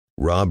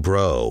Rob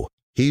Breaux.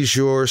 He's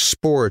your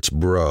sports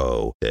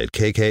bro at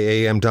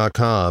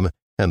KKAM.com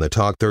and the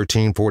Talk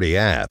 1340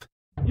 app.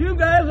 You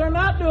guys are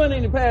not doing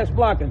any pass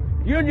blocking.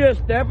 You're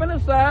just stepping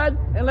aside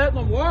and letting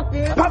them walk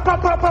in. Pop, pop,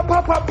 pop, pop,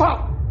 pop, pop,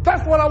 pop.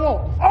 That's what I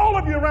want. All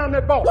of you around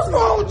that ball. What's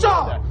wrong with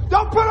y'all?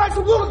 Y'all play like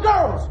some little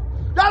girls.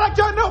 Y'all like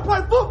y'all never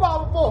played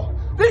football before.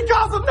 These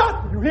guys are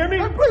nothing. You hear me?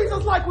 They breathe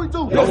just like we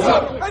do. Yes,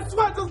 sir. They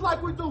sweat just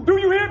like we do. Do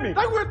you hear me?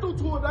 They went through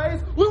 2 days.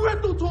 We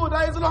went through 2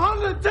 days in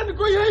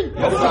 110-degree heat.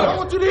 Yes, sir. I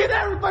want you to hit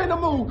everything to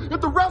move.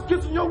 If the ref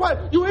gets in your way,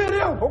 you hit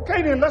him.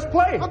 Okay, then, let's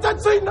play. But they're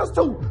cheating us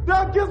too.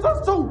 They're against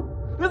us too.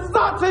 This is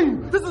our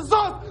team. This is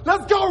us.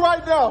 Let's go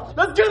right now.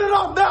 Let's get it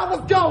off now.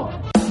 Let's go.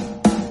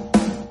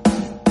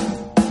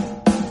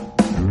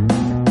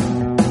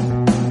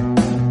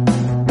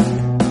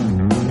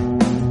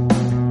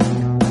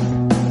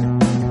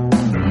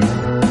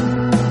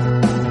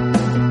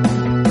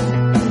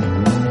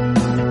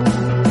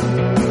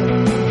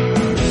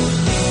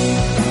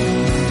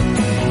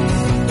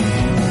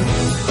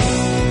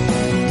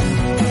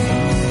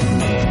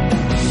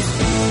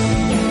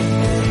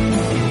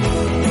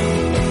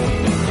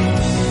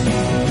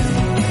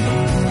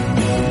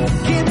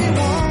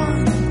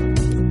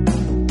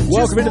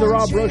 Welcome into the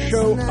Rob Breaux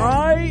Show.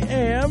 I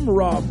am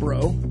Rob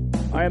Breaux.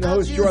 I am the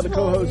host. You are the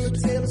co-host.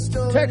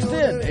 Text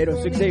in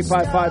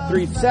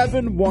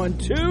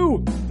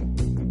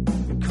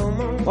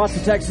 806-855-3712. Lots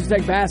of Texas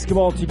Tech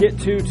basketball to get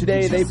to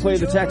today. They play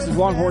the Texas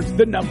Longhorns,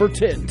 the number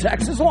 10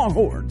 Texas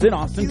Longhorns in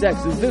Austin,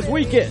 Texas this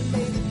weekend.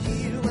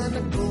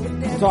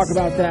 We'll talk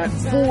about that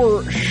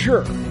for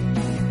sure.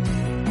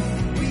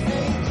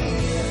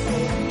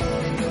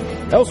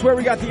 Elsewhere,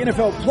 we got the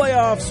NFL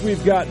playoffs.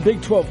 We've got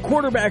Big 12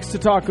 quarterbacks to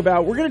talk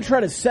about. We're going to try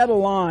to set a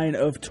line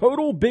of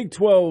total Big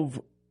 12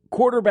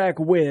 quarterback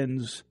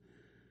wins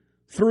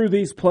through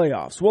these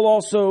playoffs. We'll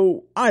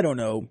also,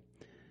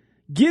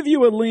 give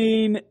you a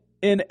lean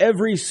in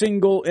every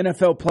single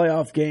NFL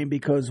playoff game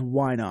because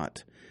why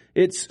not?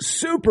 It's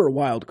super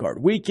wild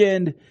card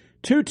weekend.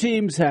 2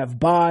 teams have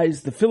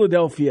byes, the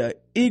Philadelphia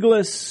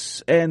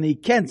Eagles and the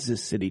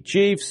Kansas City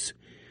Chiefs.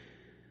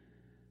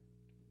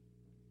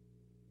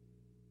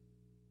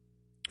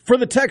 For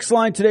the text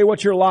line today,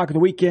 what's your lock of the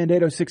weekend?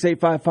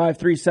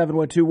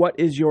 806-855-3712. What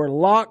is your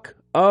lock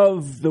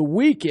of the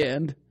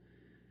weekend?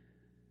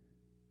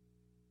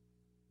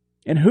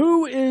 And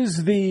who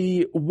is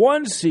the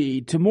 1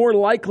 seed to more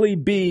likely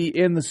be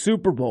in the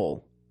Super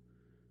Bowl?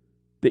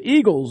 The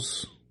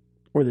Eagles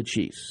or the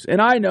Chiefs? And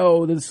I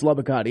know this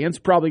Lubbock audience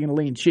probably going to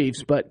lean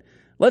Chiefs, but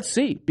let's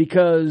see,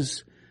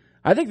 because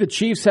I think the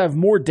Chiefs have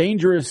more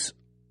dangerous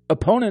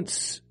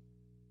opponents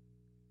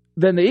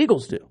than the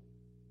Eagles do.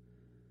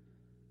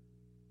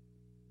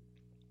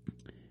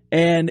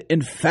 And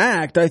in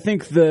fact, I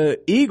think the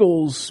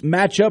Eagles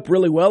match up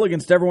really well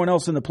against everyone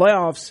else in the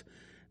playoffs.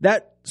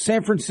 That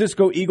San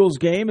Francisco Eagles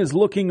game is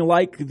looking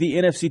like the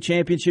NFC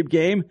Championship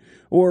game,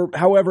 or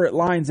however it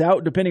lines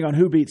out, depending on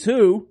who beats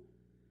who.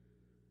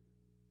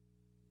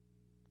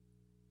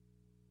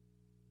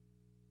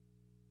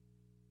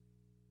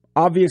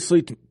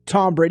 Obviously,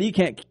 Tom Brady, you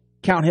can't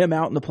count him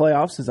out in the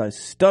playoffs as I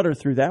stutter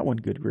through that one,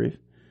 good grief.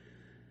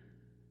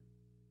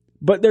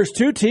 But there's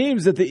 2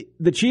 teams that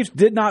the Chiefs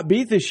did not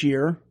beat this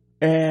year,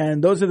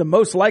 and those are the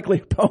most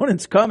likely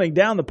opponents coming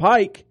down the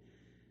pike.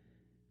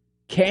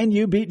 Can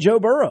you beat Joe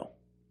Burrow?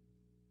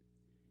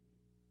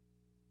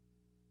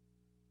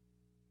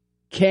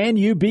 Can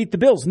you beat the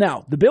Bills?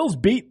 Now, the Bills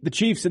beat the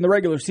Chiefs in the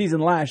regular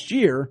season last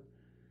year.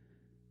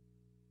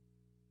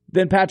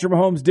 Then Patrick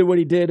Mahomes did what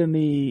he did in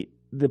the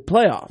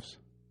playoffs.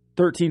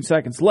 13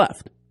 seconds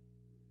left.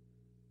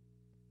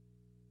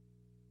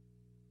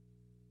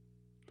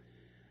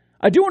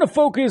 I do want to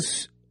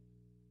focus,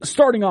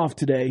 starting off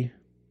today,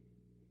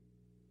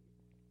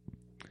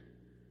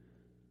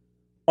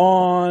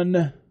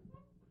 on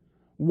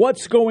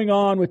what's going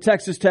on with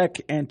Texas Tech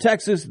and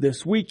Texas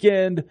this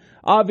weekend.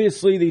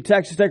 Obviously, the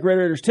Texas Tech Red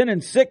Raiders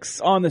 10-6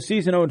 on the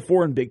season,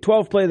 0-4 in Big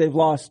 12 play. They've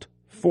lost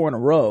 4 in a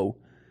row.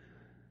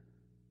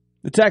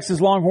 The Texas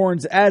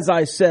Longhorns, as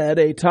I said,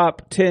 a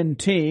top 10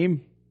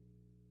 team.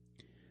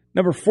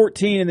 Number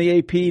 14 in the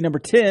AP, number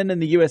 10 in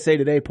the USA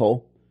Today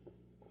poll.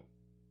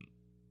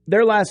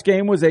 Their last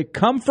game was a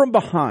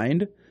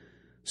come-from-behind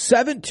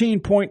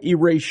 17-point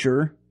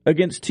erasure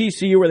against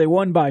TCU, where they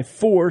won by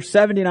 4,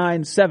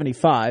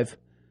 79-75.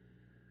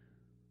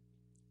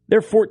 They're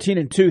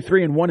 14-2,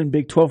 3-1 in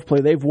Big 12 play.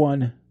 They've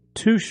won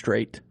 2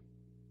 straight.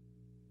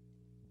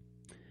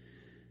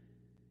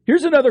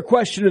 Here's another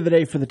question of the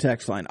day for the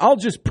text line. I'll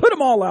just put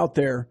them all out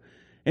there,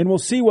 and we'll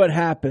see what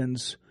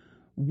happens.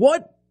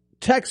 What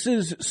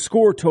Texas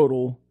score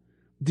total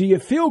do you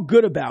feel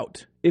good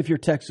about if you're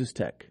Texas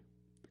Tech?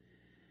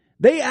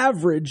 They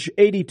average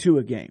 82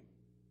 a game.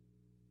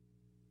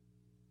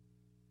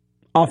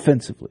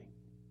 Offensively.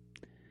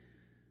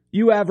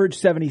 You average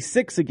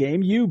 76 a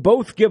game. You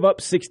both give up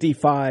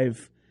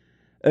 65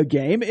 a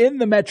game. In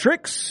the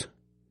metrics,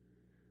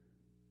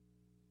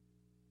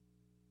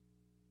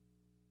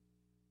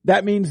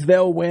 that means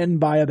they'll win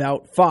by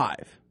about 5.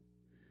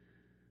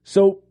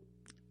 So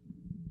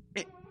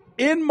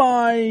in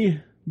my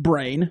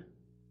brain,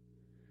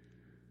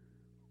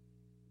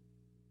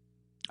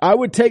 I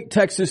would take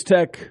Texas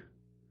Tech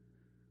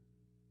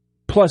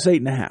plus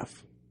 8.5.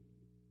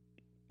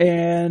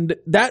 And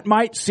that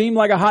might seem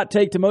like a hot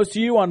take to most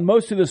of you. On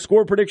most of the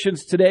score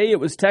predictions today, it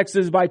was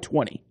Texas by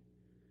 20.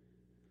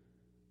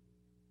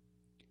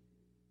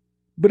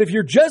 But if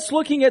you're just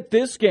looking at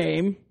this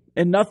game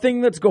and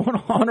nothing that's going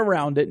on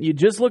around it, and you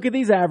just look at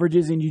these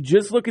averages and you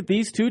just look at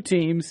these two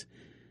teams,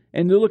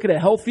 and you look at a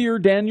healthier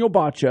Daniel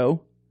Bacho,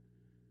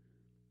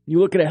 you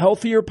look at a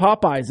healthier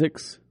Pop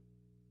Isaacs,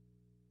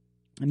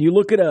 and you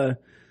look at a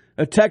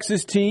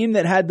Texas team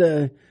that had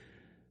to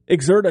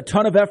exert a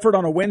ton of effort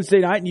on a Wednesday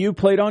night and you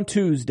played on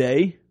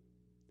Tuesday.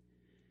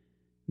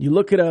 You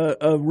look at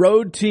a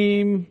road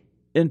team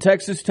in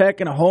Texas Tech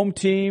and a home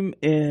team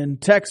in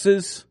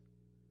Texas,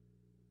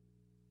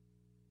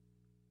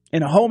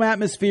 in a home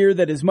atmosphere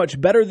that is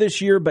much better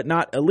this year but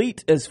not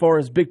elite as far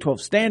as Big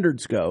 12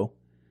 standards go.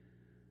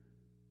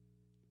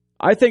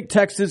 I think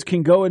Texas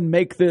can go and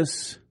make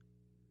this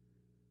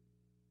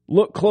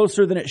look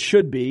closer than it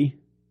should be.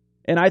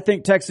 And I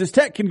think Texas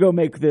Tech can go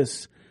make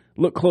this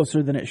look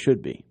closer than it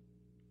should be.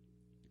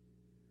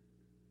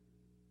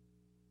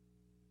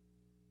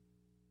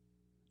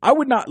 I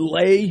would not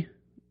lay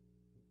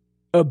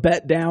a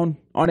bet down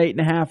on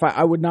 8.5.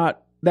 I would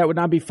not. That would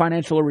not be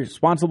financially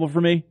responsible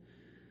for me.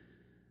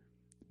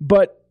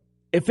 But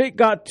if it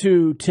got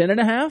to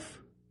 10.5,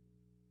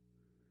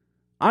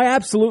 I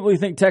absolutely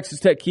think Texas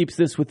Tech keeps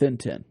this within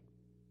 10.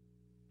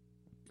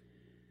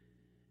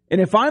 And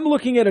if I'm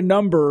looking at a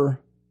number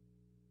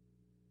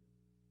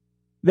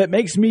that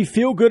makes me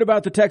feel good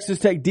about the Texas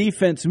Tech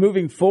defense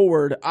moving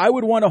forward, I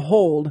would want to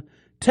hold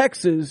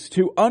Texas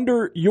to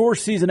under your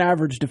season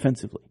average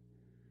defensively.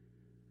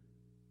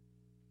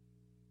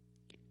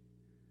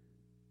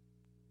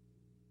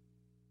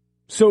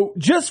 So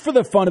just for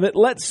the fun of it,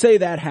 let's say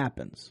that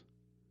happens.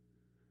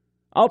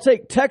 I'll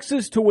take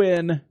Texas to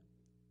win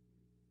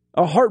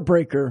a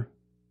heartbreaker,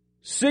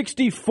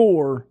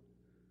 64-61.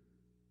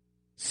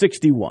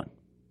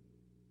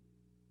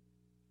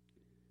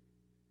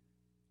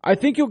 I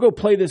think you'll go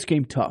play this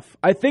game tough.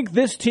 I think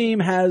this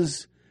team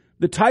has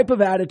the type of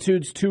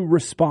attitudes to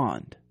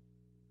respond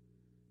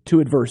to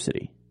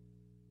adversity.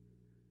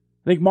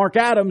 I think Mark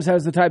Adams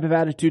has the type of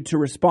attitude to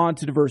respond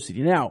to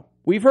adversity. Now,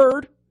 we've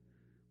heard,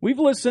 we've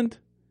listened,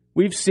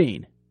 we've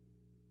seen.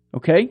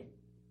 Okay?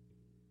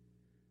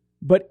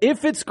 But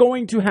if it's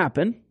going to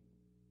happen,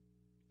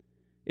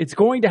 it's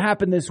going to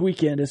happen this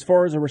weekend as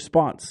far as a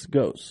response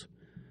goes.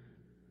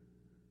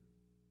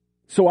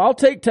 So I'll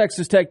take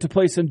Texas Tech to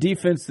play some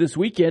defense this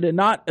weekend, and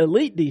not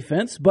elite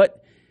defense,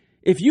 but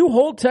if you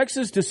hold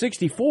Texas to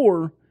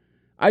 64,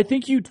 I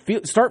think you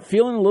start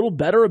feeling a little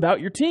better about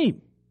your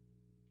team.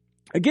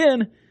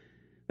 Again,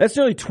 that's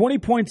nearly 20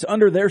 points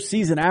under their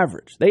season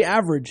average. They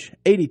average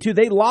 82.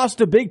 They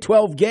lost a Big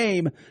 12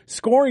 game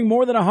scoring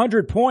more than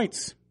 100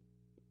 points.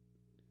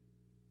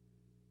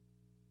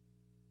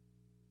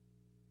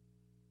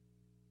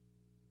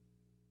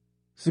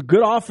 It's a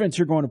good offense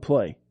you're going to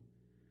play.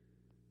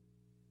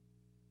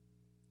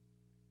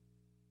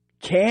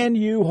 Can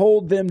you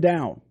hold them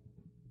down?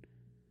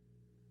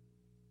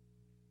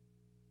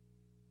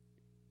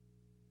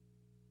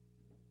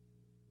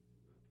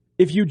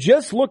 If you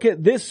just look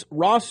at this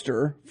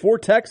roster for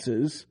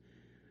Texas,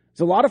 there's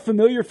a lot of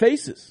familiar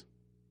faces.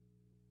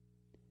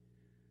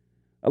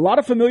 A lot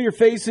of familiar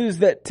faces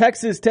that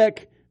Texas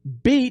Tech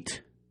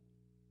beat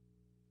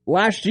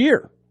last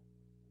year.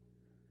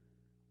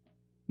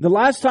 The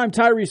last time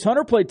Tyrese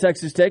Hunter played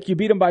Texas Tech, you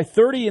beat him by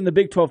 30 in the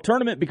Big 12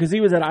 tournament because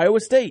he was at Iowa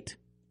State.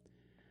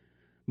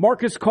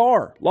 Marcus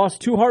Carr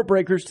lost 2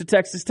 heartbreakers to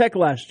Texas Tech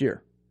last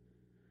year.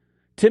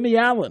 Timmy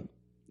Allen,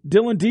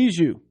 Dylan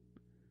Dijou.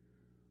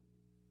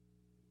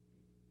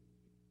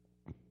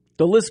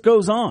 The list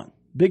goes on.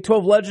 Big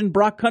 12 legend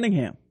Brock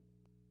Cunningham.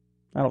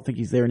 I don't think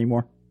he's there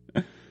anymore.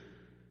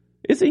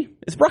 Is he?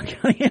 Is Brock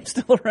Cunningham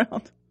still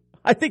around?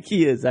 I think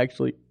he is,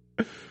 actually.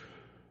 I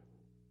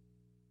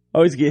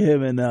always get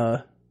him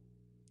and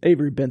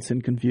Avery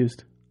Benson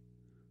confused.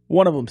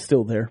 One of them's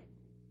still there.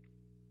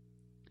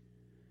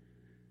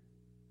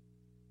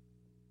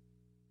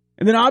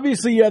 And then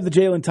obviously you have the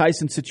Jalen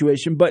Tyson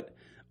situation, but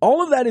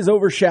all of that is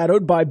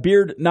overshadowed by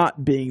Beard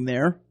not being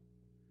there.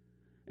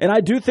 And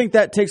I do think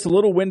that takes a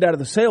little wind out of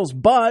the sails,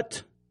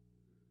 but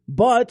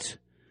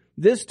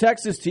this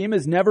Texas team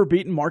has never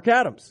beaten Mark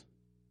Adams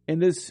in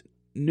this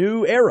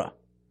new era.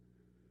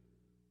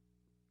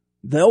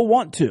 They'll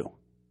want to.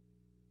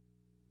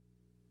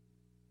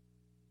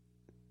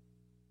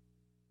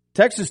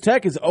 Texas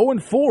Tech is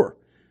 0-4.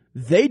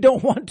 They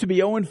don't want to be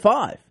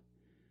 0-5.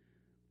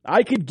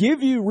 I could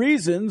give you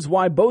reasons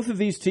why both of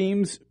these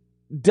teams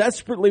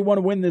desperately want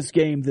to win this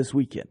game this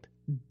weekend.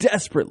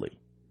 Desperately.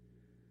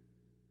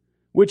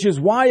 Which is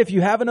why if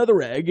you have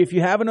another egg, if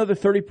you have another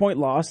 30-point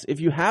loss, if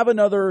you have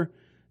another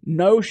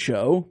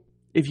no-show,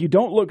 if you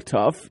don't look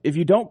tough, if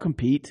you don't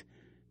compete,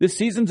 this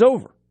season's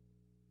over.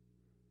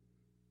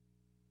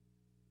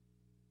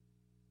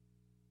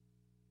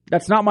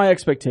 That's not my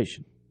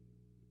expectation.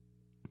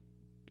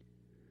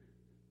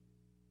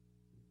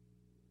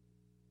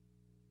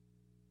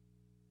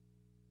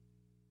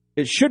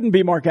 It shouldn't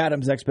be Mark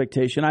Adams'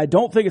 expectation. I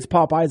don't think it's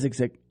Pop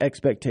Isaac's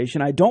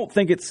expectation. I don't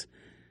think it's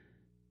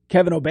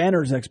Kevin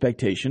O'Banner's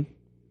expectation.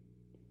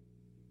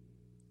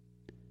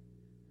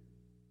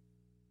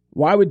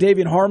 Why would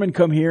Davian Harmon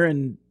come here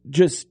and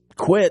just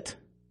quit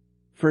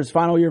for his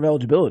final year of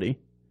eligibility?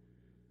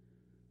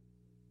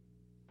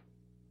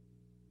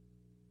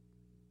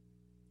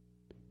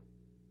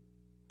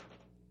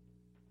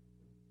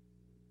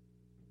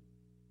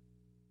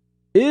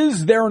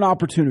 Is there an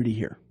opportunity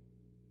here?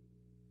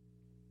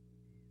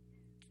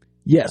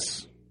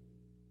 Yes.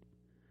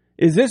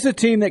 Is this a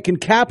team that can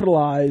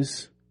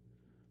capitalize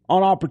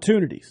on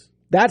opportunities?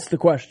 That's the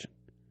question.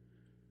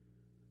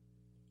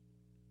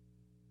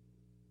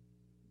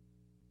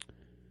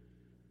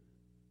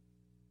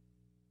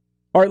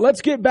 All right,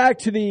 let's get back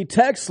to the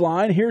text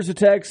line. Here's a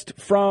text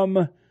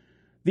from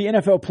the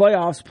NFL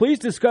playoffs. Please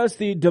discuss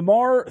the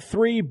DeMar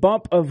 3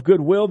 bump of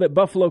goodwill that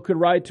Buffalo could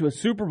ride to a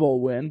Super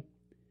Bowl win.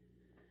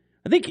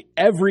 I think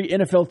every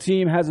NFL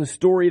team has a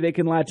story they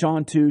can latch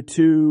on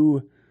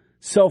to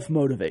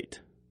self-motivate.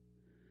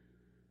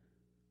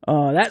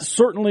 That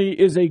certainly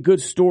is a good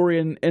story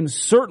and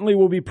certainly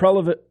will be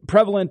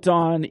prevalent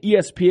on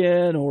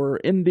ESPN or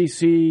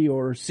NBC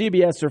or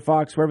CBS or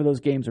Fox, wherever those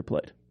games are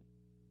played.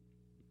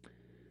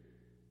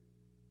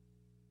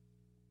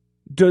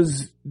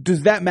 Does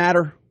that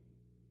matter?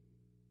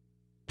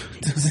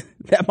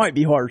 That might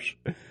be harsh.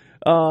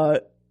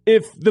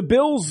 If the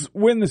Bills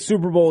win the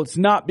Super Bowl, it's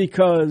not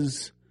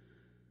because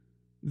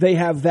they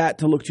have that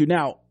to look to.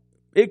 Now,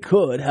 it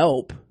could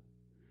help.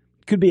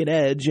 It could be an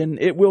edge,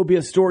 and it will be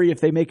a story if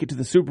they make it to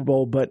the Super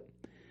Bowl, but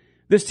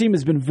this team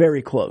has been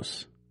very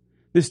close.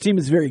 This team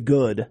is very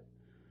good.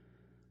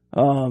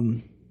 I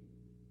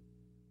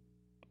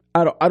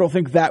don't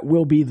think that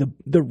will be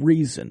the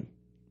reason.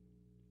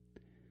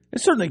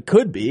 It certainly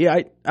could be.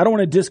 I don't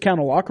want to discount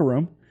a locker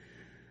room.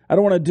 I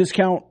don't want to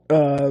discount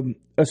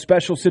a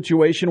special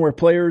situation where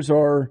players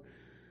are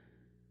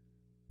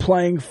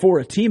playing for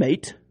a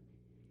teammate.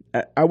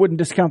 I wouldn't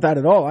discount that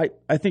at all.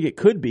 I think it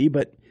could be,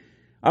 but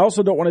I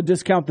also don't want to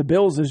discount the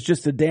Bills as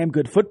just a damn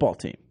good football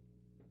team.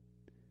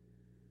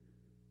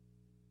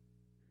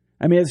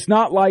 I mean, it's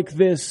not like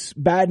this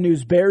bad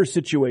news Bears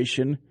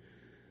situation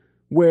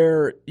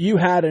where you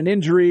had an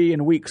injury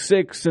in week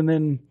 6 and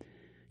then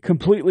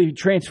completely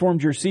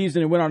transformed your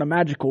season and went on a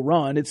magical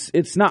run.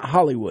 It's not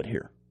Hollywood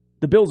here.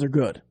 The Bills are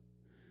good.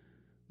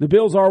 The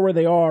Bills are where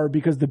they are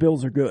because the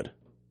Bills are good.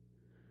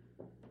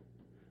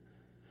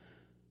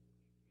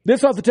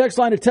 This off the text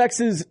line of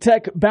Texas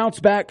Tech bounce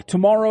back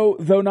tomorrow,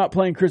 though not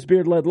playing Chris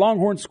Beard-led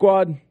Longhorn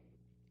squad.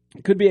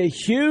 It could be a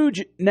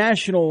huge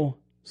national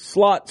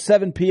slot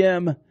 7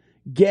 p.m.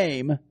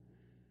 game.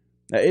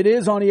 It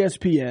is on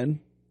ESPN.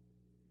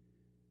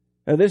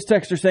 This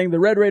texter saying the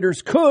Red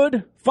Raiders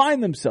could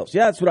find themselves.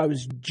 Yeah, that's what I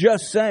was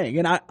just saying.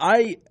 And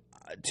I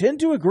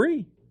tend to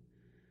agree.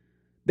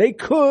 They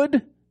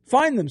could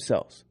find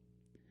themselves.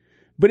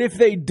 But if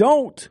they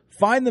don't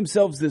find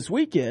themselves this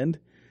weekend,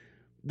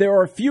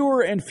 there are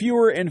fewer and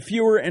fewer and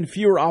fewer and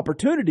fewer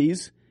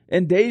opportunities,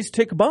 and days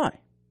tick by.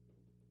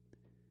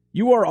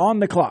 You are on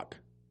the clock.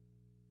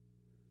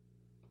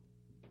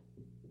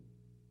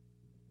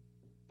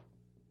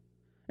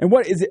 And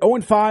what is it?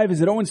 0-5?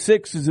 Is it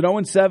 0-6? Is it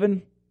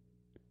 0-7?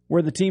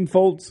 Where the team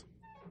folds?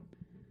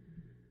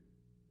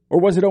 Or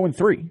was it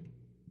 0-3?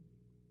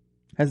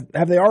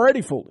 Have they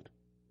already folded?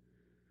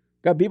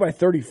 Got beat by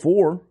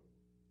 34. Is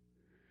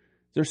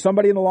there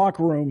somebody in the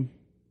locker room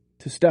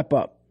to step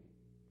up?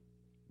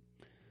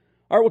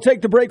 All right, we'll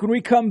take the break. When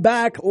we come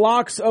back,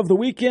 locks of the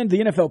weekend, the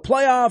NFL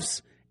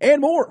playoffs,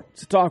 and more.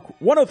 To talk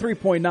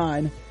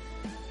 103.9.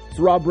 It's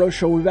the Rob Breaux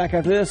Show. We'll be back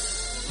after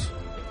this.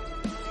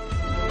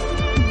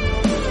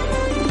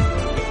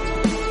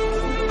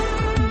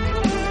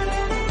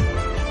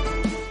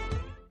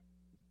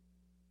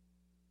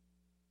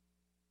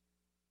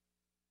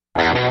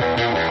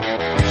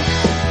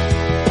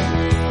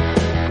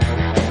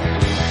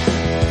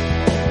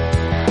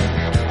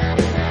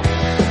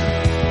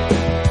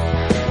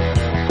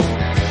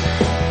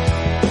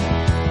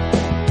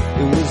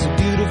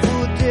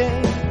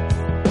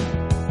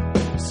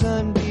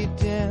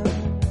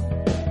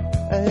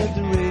 I had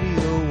the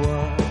radio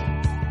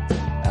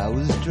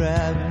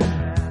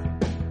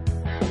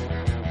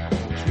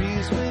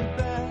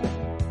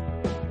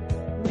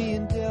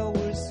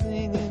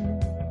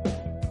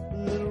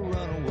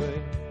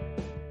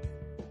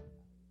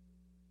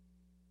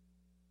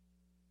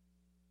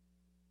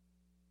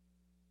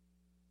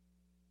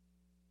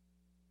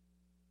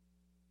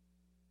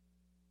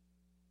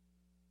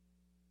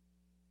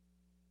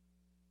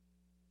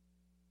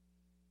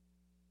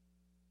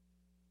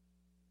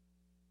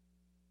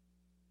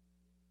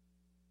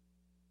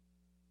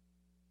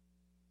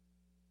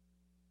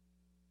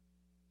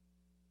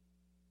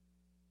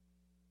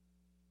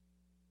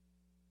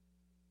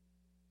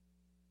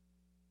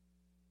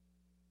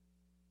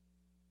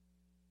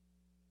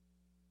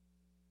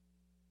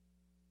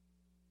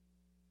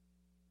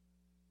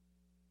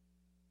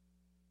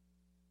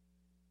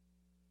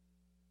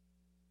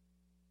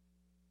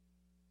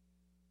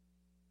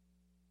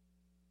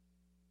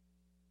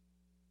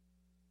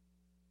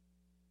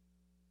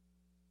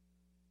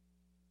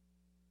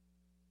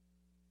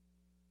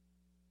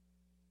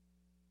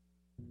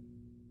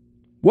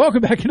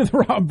Welcome back into the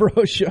Rob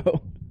Breaux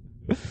Show.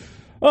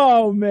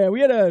 Oh, man,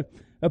 we had a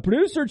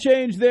producer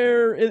change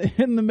there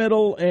in the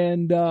middle,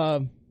 and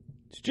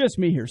it's just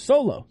me here.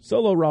 Solo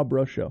Rob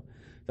Breaux Show.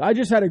 I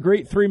just had a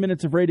great 3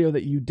 minutes of radio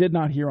that you did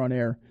not hear on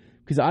air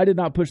because I did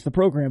not push the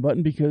program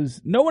button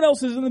because no one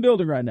else is in the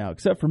building right now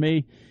except for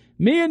me.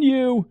 Me and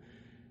you.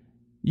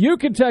 You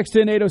can text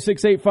in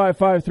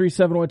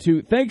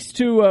 806-855-3712. Thanks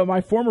to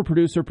my former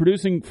producer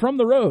producing from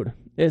the road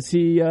as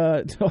he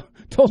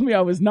told me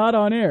I was not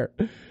on air.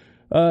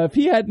 If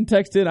he hadn't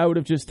texted, I would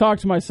have just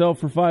talked to myself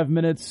for 5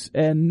 minutes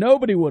and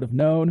nobody would have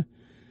known.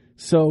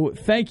 So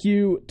thank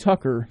you,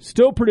 Tucker.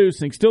 Still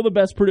producing, still the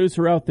best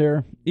producer out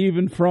there,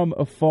 even from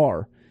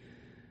afar.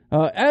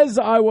 As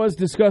I was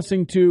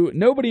discussing to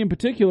nobody in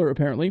particular,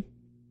 apparently,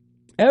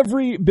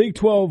 every Big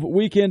 12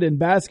 weekend in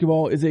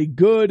basketball is a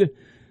good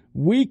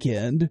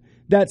weekend.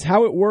 That's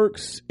how it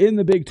works in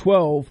the Big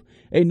 12.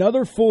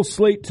 Another full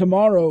slate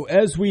tomorrow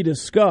as we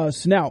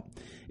discuss. Now,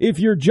 if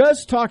you're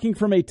just talking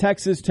from a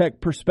Texas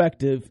Tech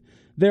perspective,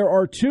 there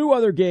are two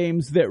other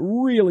games that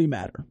really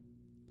matter.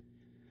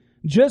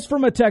 Just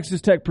from a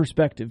Texas Tech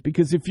perspective,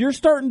 because if you're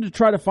starting to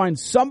try to find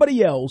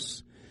somebody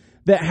else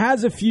that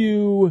has a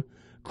few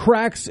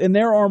cracks in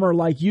their armor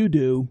like you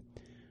do,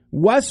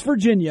 West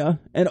Virginia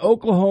and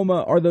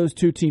Oklahoma are those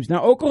two teams.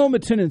 Now, Oklahoma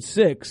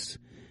 10-6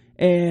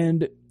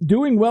 and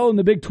doing well in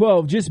the Big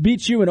 12 just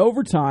beats you in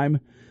overtime,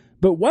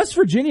 but West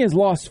Virginia has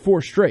lost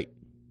 4 straight.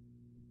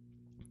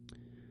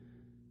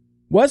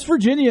 West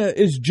Virginia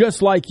is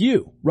just like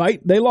you,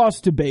 right? They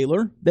lost to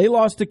Baylor. They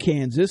lost to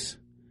Kansas.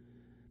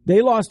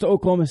 They lost to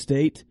Oklahoma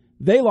State.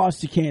 They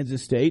lost to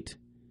Kansas State.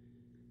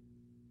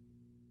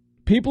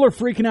 People are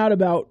freaking out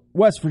about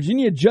West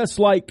Virginia just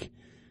like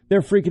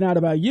they're freaking out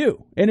about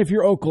you. And if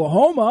you're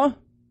Oklahoma,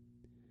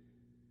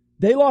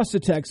 they lost to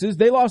Texas.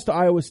 They lost to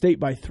Iowa State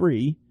by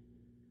 3.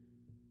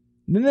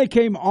 And then they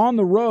came on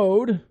the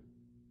road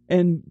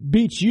and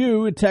beat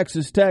you at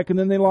Texas Tech, and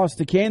then they lost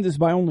to Kansas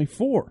by only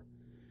 4.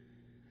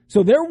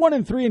 So their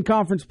 1-3 in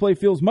conference play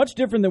feels much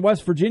different than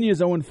West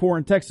Virginia's 0-4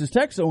 and Texas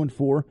Tech's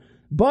 0-4,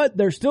 but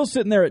they're still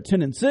sitting there at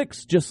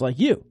 10-6, just like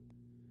you.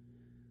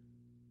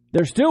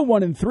 They're still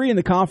 1-3 in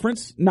the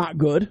conference, not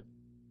good,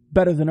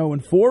 better than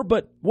 0-4,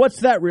 but what's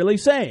that really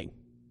saying?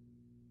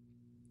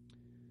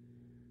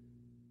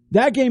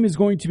 That game is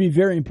going to be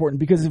very important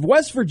because if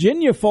West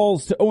Virginia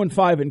falls to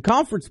 0-5 in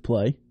conference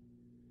play,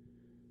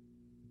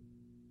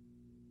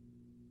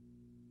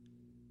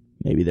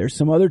 maybe there's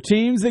some other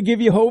teams that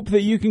give you hope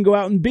that you can go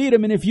out and beat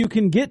them. And if you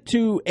can get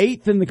to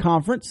 8th in the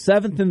conference,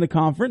 7th in the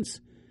conference,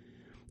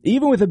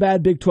 even with a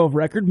bad Big 12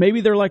 record, maybe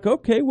they're like,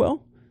 okay,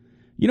 well,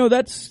 you know,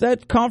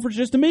 that conference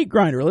just a meat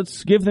grinder.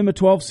 Let's give them a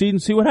 12 seed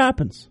and see what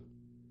happens.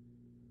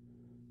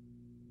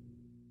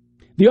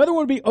 The other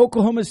one would be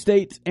Oklahoma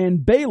State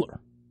and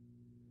Baylor.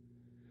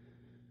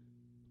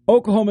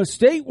 Oklahoma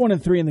State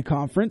 1-3 in the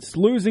conference,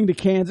 losing to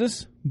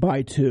Kansas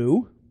by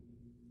 2.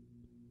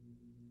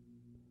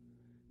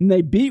 And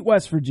they beat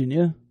West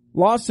Virginia,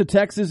 lost to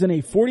Texas in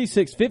a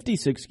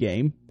 46-56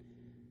 game,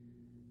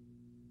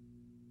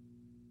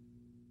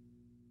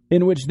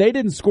 in which they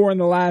didn't score in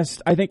the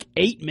last, I think,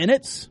 8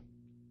 minutes.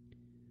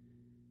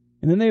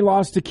 And then they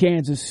lost to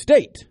Kansas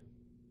State.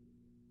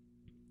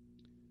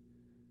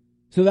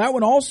 So that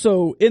one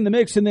also in the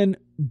mix. And then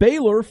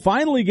Baylor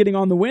finally getting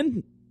on the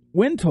win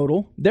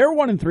total. They're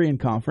 1-3 in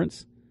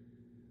conference.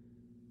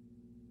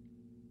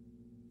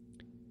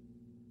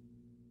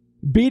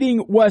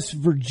 Beating West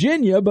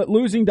Virginia, but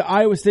losing to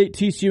Iowa State,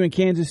 TCU, and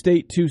Kansas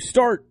State to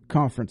start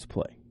conference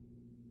play.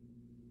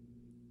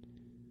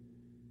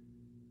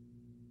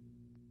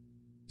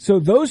 So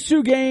those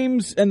two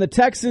games and the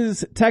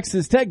Texas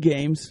Tech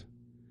games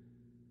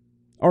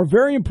are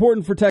very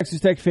important for Texas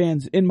Tech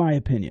fans, in my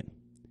opinion.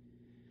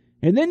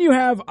 And then you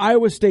have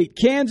Iowa State,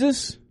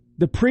 Kansas,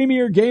 the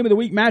premier game of the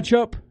week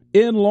matchup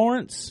in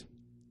Lawrence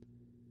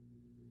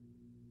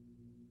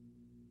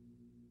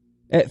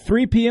at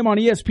 3 p.m. on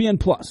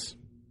ESPN+.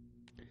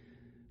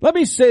 Let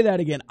me say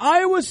that again.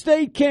 Iowa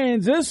State,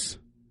 Kansas,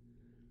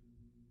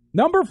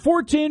 number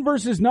 14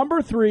 versus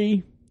number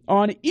 3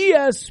 on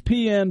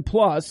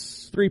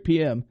ESPN+, 3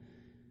 p.m.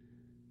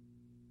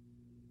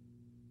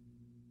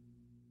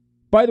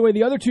 By the way,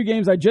 the other two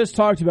games I just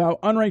talked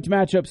about, unranked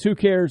matchups, who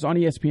cares, on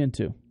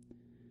ESPN2.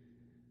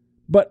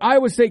 But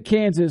Iowa State,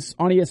 Kansas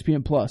on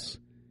ESPN+.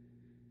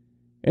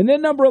 And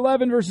then number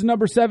 11 versus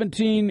number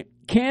 17,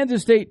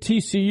 Kansas State,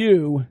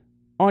 TCU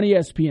on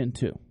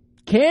ESPN2.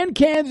 Can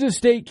Kansas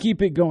State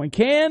keep it going?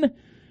 Can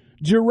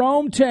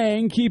Jerome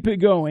Tang keep it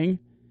going?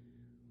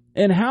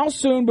 And how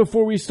soon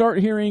before we start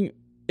hearing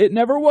it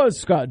never was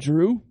Scott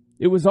Drew,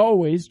 it was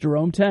always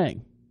Jerome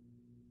Tang?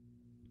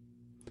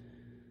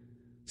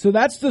 So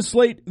that's the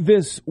slate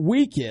this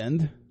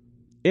weekend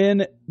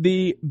in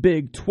the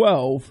Big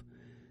 12.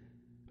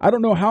 I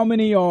don't know how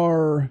many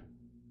are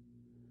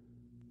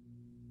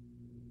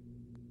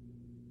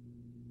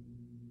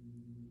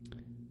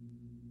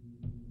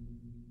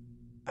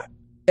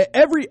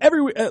every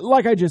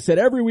like I just said,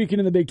 every weekend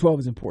in the Big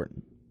 12 is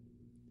important.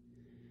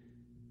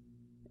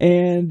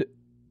 And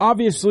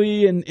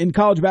obviously, in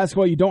college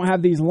basketball, you don't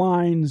have these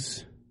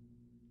lines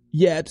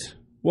yet.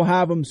 We'll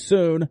have them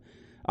soon.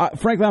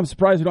 Frankly, I'm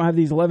surprised we don't have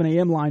these 11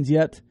 a.m. lines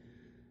yet.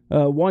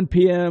 1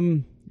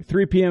 p.m.,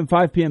 3 p.m.,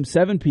 5 p.m.,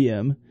 7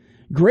 p.m.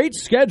 Great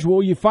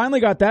schedule. You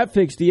finally got that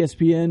fixed,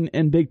 ESPN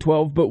and Big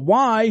 12. But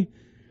why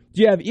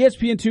do you have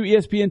ESPN2,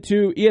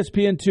 ESPN2,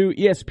 ESPN2,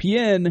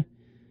 ESPN,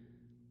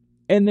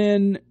 and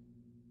then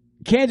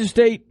Kansas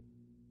State,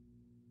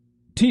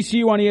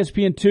 TCU on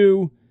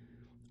ESPN2,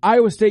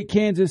 Iowa State,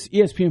 Kansas,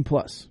 ESPN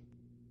Plus?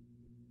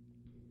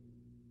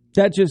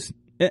 That just,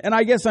 and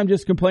I guess I'm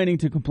just complaining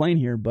to complain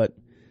here, but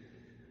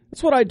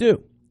that's what I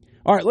do.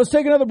 All right, let's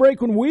take another break.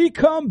 When we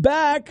come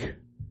back,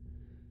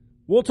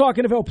 we'll talk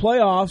NFL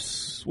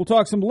playoffs. We'll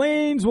talk some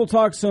leans. We'll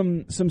talk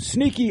some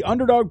sneaky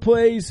underdog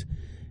plays,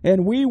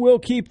 and we will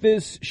keep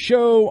this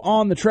show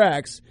on the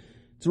tracks.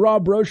 It's a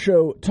Rob Breaux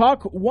Show.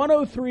 Talk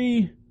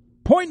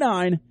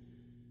 103.9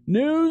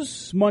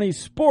 News, Money,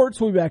 Sports.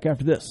 We'll be back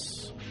after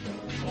this.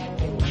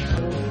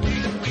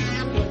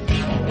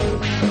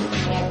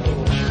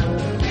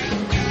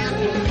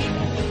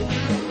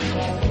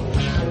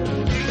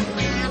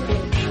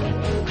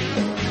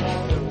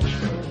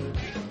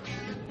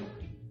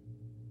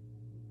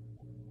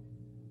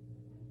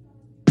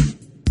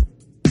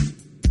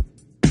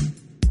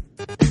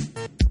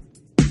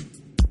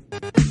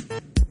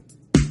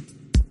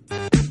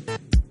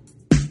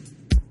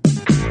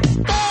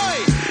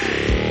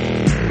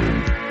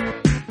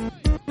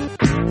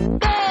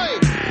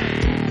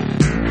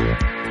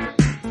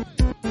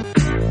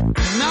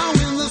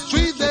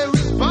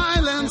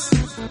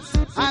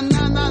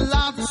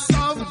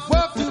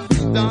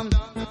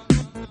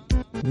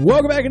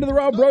 Welcome back into the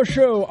Rob Breaux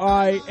Show.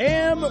 I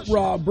am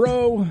Rob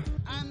Breaux.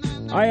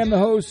 I am the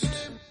host,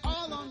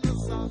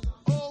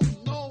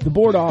 the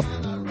board op.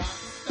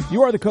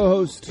 You are the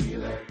co-host.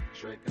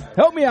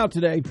 Help me out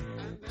today.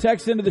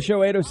 Text into the show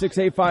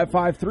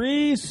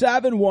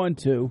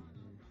 806-855-3712.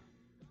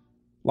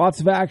 Lots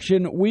of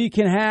action. We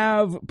can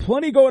have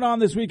plenty going on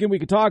this weekend we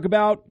could talk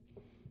about.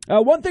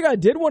 One thing I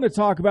did want to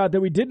talk about that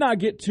we did not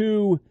get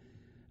to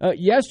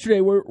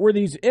yesterday were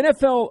these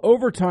NFL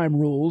overtime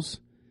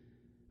rules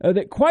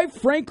that, quite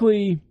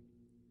frankly,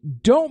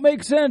 don't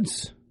make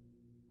sense.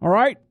 All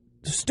right?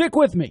 Stick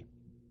with me.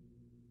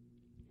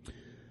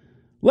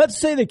 Let's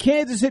say the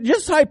Kansas City,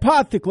 just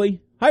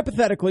hypothetically,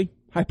 the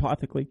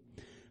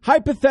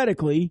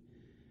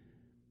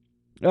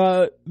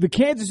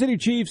Kansas City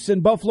Chiefs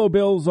and Buffalo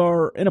Bills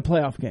are in a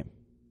playoff game.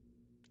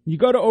 You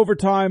go to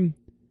overtime,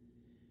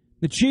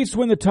 the Chiefs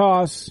win the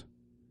toss,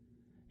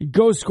 you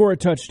go score a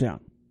touchdown.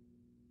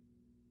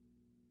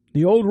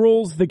 The old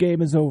rules, the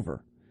game is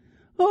over.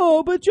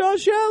 Oh, but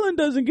Josh Allen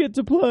doesn't get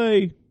to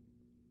play.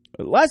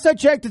 Last I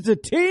checked, it's a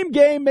team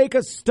game. Make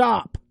a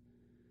stop.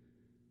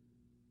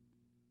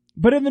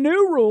 But in the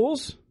new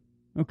rules,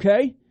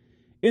 okay,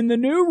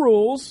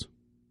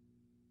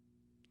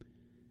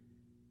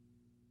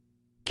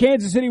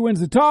 Kansas City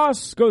wins the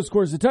toss, goes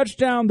scores a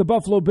touchdown. The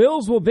Buffalo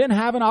Bills will then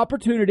have an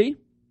opportunity.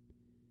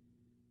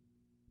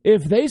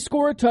 If they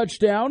score a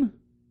touchdown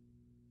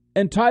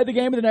and tie the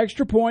game with an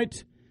extra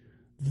point,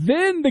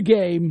 then the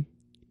game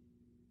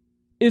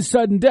is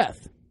sudden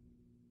death.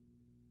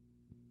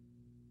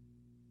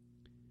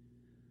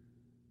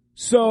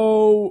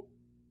 So,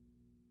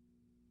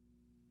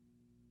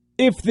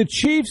 if the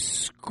Chiefs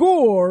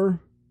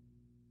score,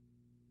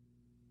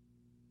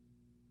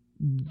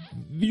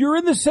 you're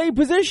in the same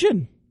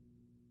position.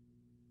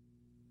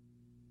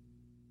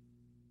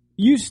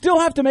 You still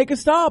have to make a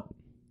stop.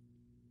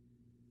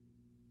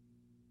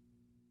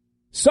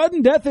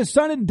 Sudden death is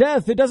sudden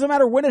death. It doesn't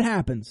matter when it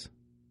happens.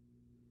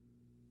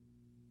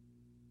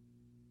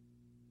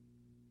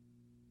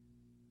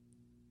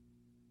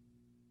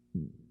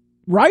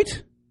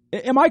 Right?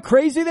 Am I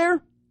crazy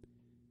there?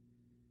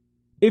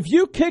 If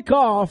you kick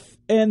off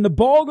and the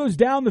ball goes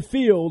down the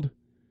field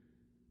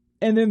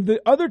and then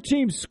the other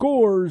team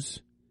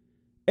scores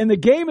and the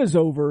game is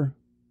over,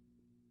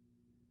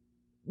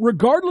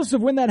 regardless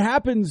of when that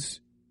happens,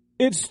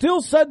 it's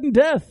still sudden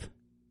death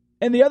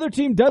and the other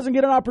team doesn't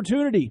get an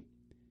opportunity.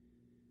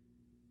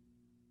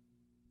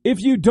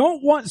 If you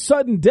don't want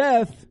sudden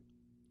death,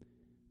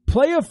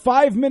 play a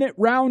 5-minute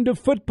round of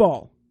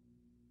football.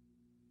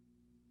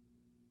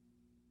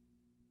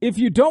 If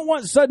you don't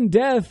want sudden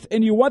death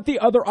and you want the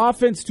other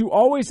offense to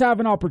always have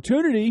an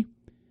opportunity,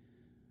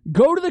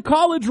 go to the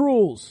college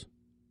rules.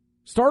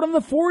 Start on the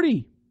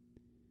 40.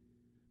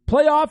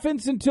 Play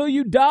offense until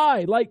you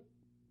die. Like,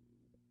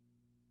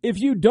 if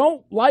you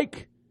don't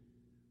like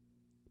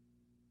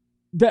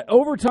that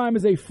overtime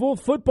is a full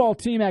football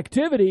team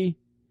activity,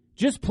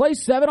 just play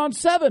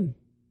 7-on-7.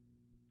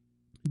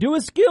 Do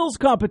a skills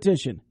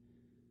competition.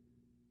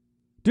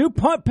 Do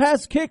punt,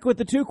 pass, kick with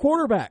the two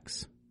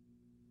quarterbacks.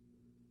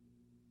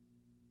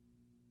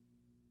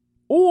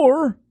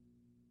 Or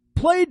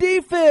play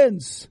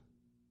defense.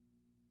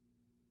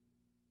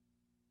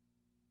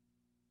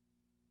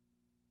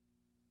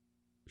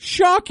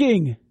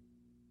 Shocking.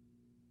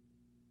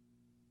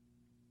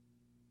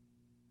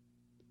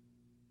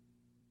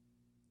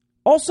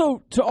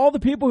 Also, to all the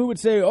people who would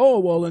say, oh,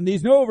 well, in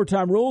these no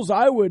overtime rules,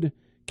 I would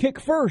kick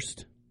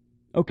first.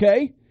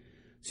 Okay?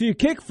 So you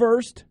kick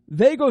first,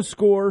 they go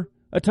score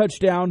a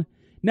touchdown.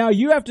 Now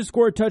you have to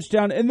score a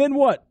touchdown, and then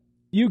what?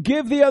 You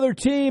give the other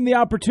team the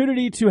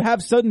opportunity to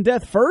have sudden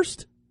death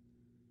first?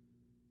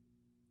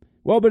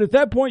 Well, but at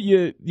that point,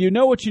 you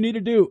know what you need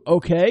to do.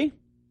 Okay.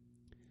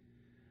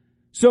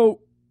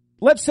 So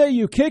let's say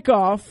you kick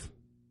off.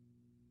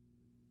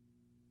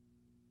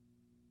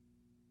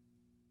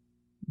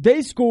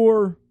 They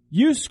score,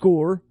 you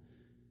score.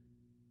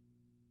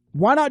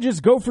 Why not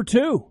just go for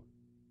two?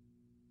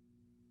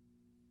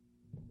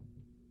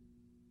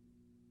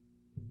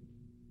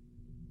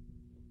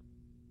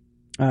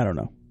 I don't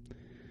know.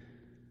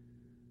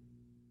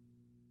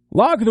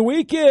 Lock of the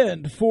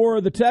weekend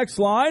for the text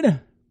line.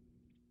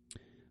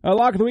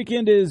 Lock of the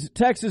weekend is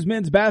Texas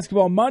men's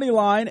basketball money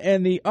line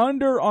and the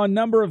under on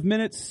number of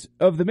minutes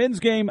of the men's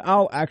game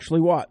I'll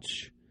actually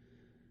watch.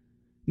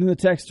 And then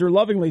the texter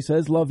lovingly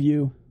says, love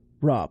you,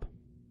 Rob.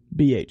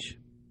 BH.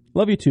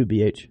 Love you too,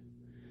 BH.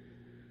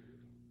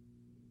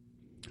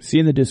 See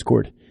you in the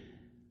Discord.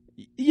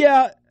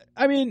 Yeah,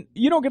 I mean,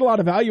 you don't get a lot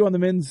of value on the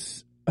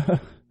men's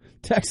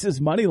Texas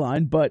money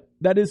line, but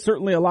that is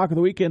certainly a lock of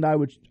the weekend. I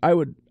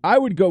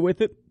would go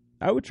with it.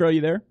 I would try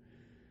you there.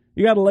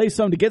 You got to lay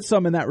some to get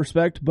some in that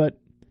respect, but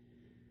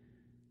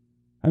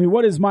I mean,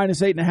 what is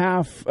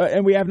 -8.5?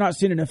 And we have not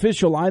seen an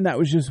official line. That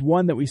was just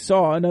one that we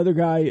saw. Another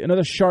guy,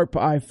 another sharp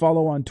I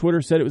follow on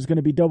Twitter said it was going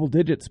to be double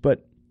digits,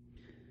 but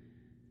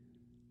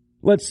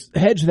let's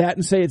hedge that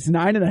and say it's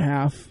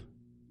 9.5.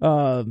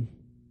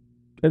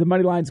 The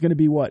money line is going to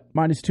be what?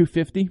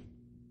 -250?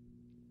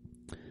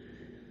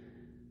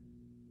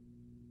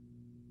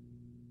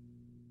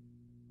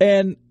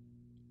 And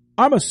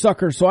I'm a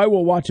sucker, so I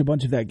will watch a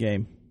bunch of that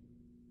game.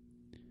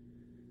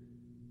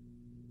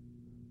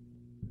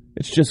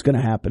 It's just going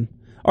to happen.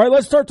 All right,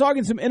 let's start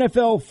talking some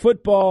NFL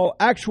football,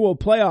 actual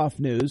playoff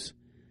news.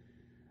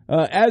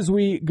 As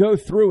we go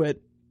through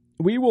it,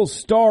 we will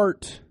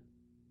start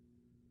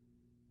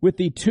with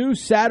the 2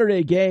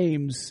 Saturday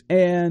games,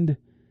 and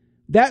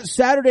that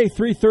Saturday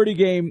 3:30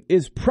 game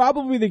is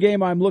probably the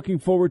game I'm looking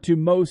forward to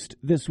most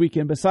this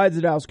weekend, besides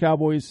the Dallas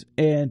Cowboys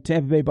and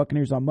Tampa Bay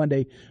Buccaneers on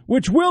Monday,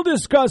 which we'll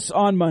discuss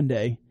on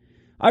Monday.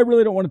 I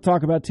really don't want to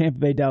talk about Tampa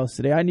Bay Dallas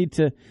today. I need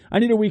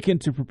a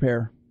weekend to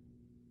prepare.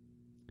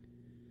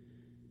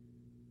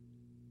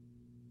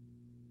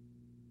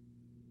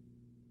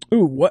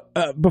 Ooh,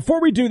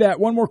 before we do that,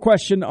 one more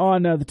question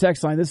on the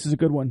text line. This is a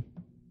good one.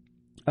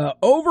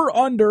 Over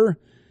under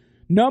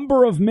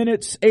number of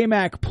minutes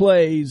AMAC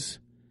plays,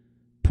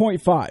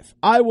 0.5.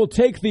 I will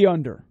take the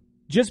under.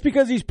 Just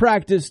because he's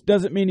practiced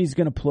doesn't mean he's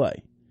going to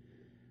play.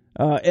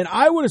 And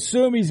I would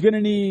assume he's going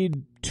to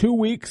need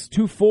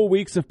 2 full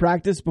weeks of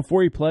practice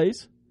before he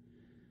plays.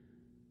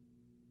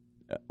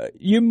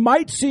 You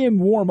might see him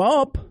warm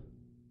up,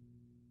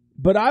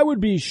 but I would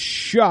be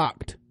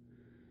shocked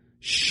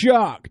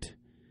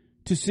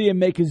to see him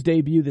make his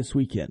debut this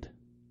weekend.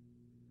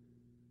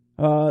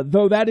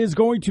 Though that is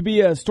going to be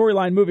a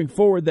storyline moving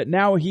forward, that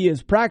now he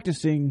is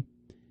practicing.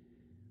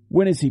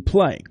 When is he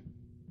playing?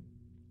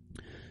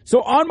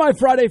 So on my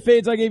Friday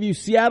fades, I gave you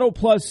Seattle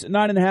plus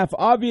 9.5.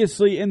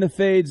 Obviously, in the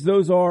fades,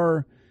 those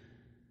are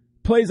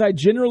plays I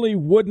generally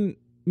wouldn't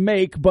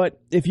make,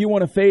 but if you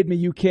want to fade me,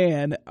 you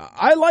can.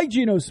 I like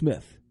Geno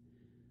Smith.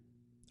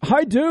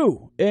 I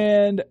do.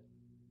 And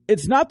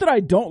it's not that I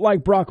don't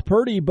like Brock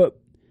Purdy, but,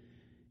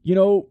 you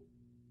know,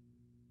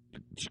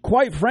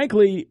 quite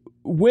frankly,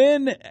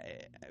 when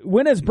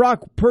has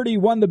Brock Purdy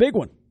won the big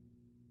one?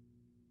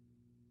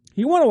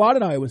 He won a lot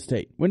at Iowa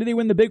State. When did he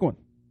win the big one?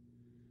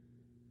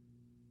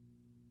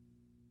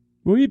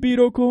 We beat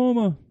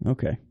Oklahoma.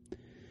 Okay.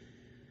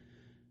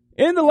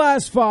 In the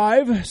last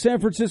 5, San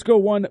Francisco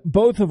won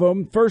both of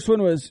them. First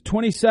one was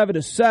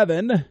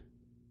 27-7.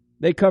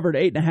 They covered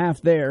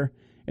 8.5 there.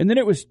 And then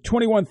it was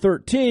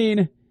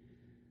 21-13.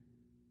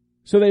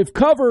 So they've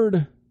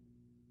covered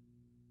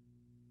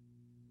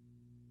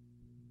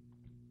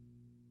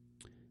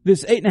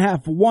this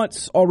 8.5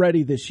 once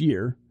already this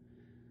year.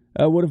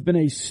 Would have been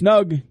a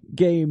snug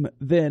game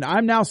then.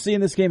 I'm now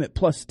seeing this game at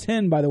plus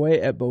 10, by the way,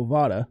 at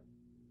Bovada.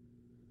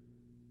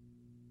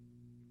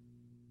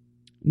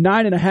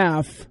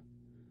 9.5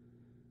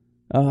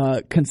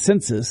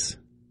 consensus.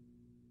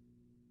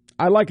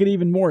 I like it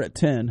even more at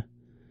 10.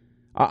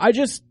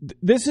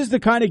 This is the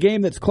kind of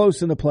game that's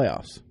close in the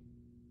playoffs.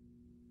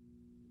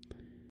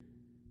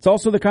 It's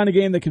also the kind of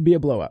game that could be a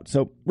blowout.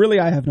 So really,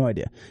 I have no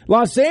idea.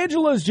 Los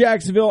Angeles,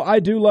 Jacksonville. I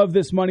do love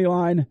this money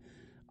line.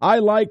 I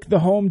like the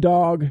home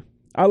dog.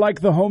 I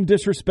like the home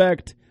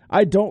disrespect.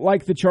 I don't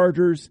like the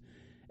Chargers.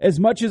 As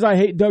much as I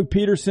hate Doug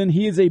Peterson,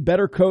 he is a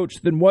better coach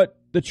than what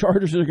the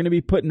Chargers are going to be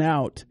putting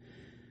out.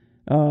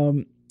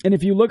 And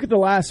if you look at the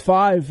last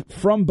 5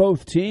 from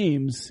both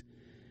teams,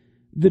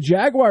 the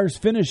Jaguars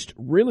finished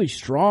really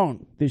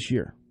strong this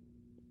year.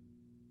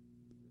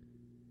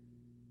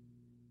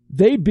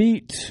 They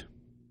beat,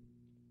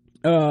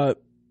 well,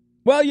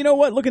 you know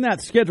what? Looking at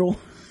that schedule,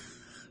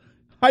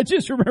 I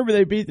just remember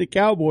they beat the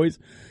Cowboys.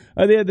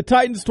 They had the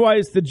Titans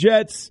twice, the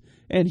Jets,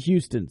 and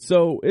Houston.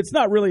 So it's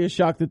not really a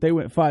shock that they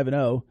went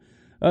 5-0.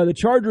 The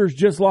Chargers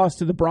just lost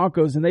to the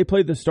Broncos, and they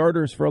played the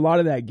starters for a lot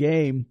of that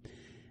game.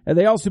 And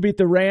they also beat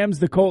the Rams,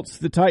 the Colts,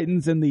 the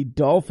Titans, and the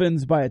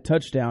Dolphins by a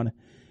touchdown.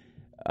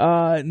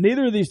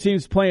 Neither of these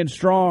teams playing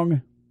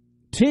strong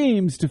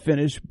teams to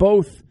finish,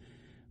 both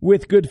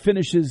with good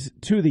finishes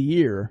to the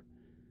year.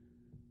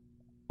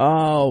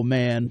 Oh,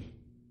 man.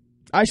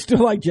 I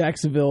still like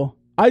Jacksonville.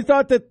 I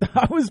thought that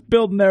I was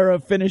building their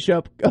finish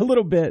up a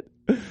little bit.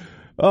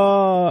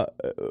 But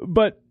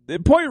the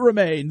point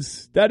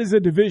remains, that is a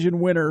division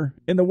winner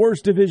in the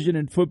worst division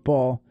in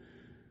football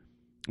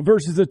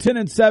versus a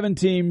 10-7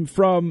 team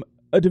from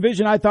a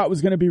division I thought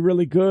was going to be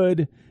really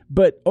good,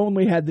 but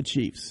only had the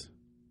Chiefs.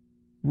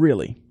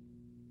 Really.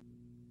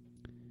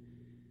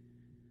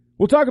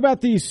 We'll talk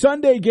about the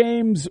Sunday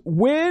games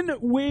when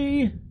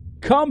we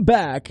come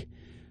back.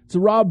 It's a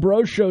Rob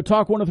Breaux Show,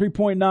 Talk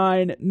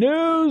 103.9,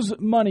 News,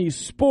 Money,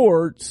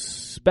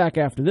 Sports. Back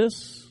after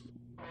this.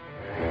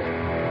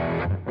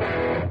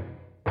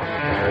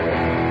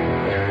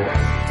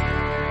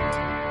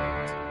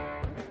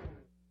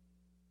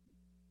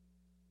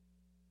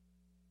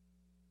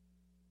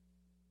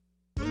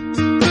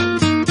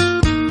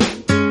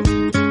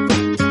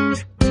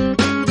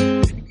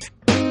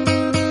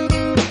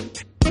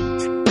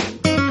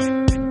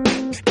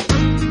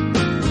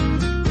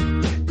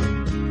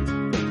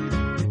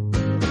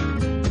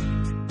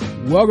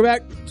 Welcome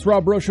back. It's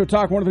Rob Breaux Show,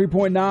 Talk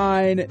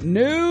 103.9,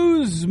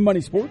 News,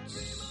 Money,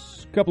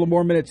 Sports. A couple of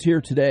more minutes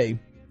here today.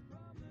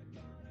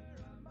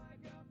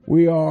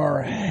 We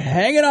are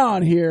hanging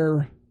on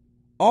here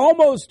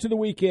almost to the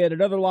weekend.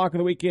 Another lock of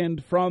the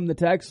weekend from the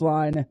text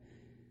line.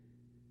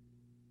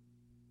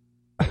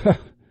 Lock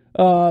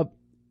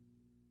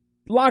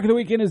of the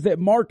weekend is that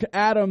Mark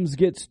Adams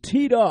gets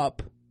teed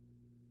up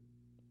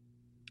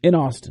in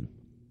Austin.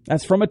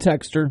 That's from a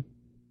texter.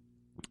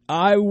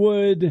 I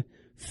would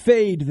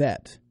fade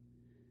that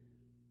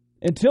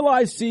until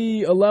I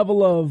see a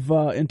level of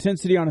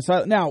intensity on a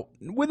sideline. Now,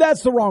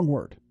 that's the wrong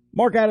word.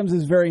 Mark Adams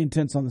is very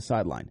intense on the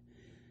sideline.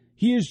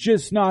 He is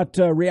just not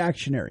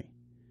reactionary.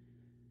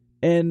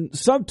 And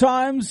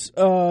sometimes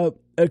a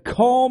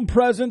calm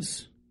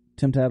presence,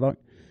 Tim Tadlock,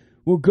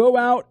 will go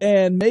out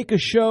and make a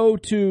show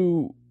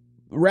to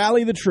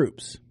rally the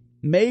troops.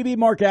 Maybe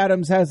Mark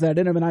Adams has that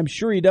in him, and I'm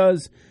sure he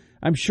does.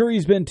 I'm sure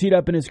he's been teed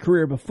up in his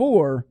career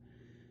before,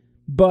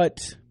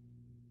 but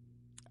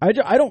I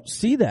don't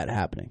see that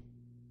happening.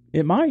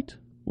 It might.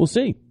 We'll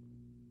see.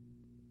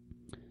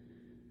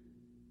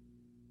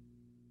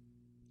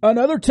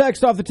 Another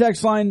text off the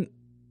text line,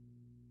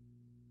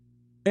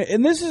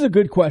 and this is a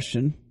good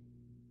question.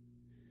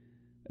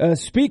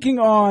 Speaking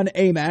on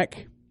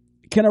AMAC,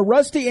 can a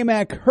rusty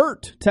AMAC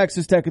hurt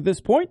Texas Tech at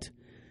this point?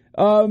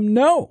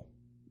 No,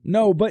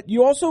 but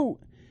you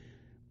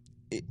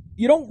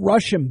don't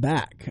rush him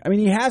back. I mean,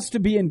 he has to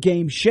be in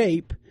game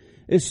shape,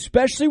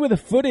 especially with a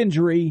foot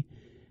injury.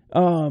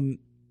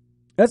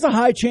 That's a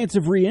high chance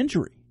of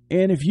re-injury.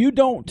 And if you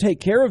don't take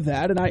care of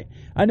that, and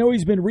I know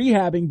he's been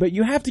rehabbing, but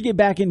you have to get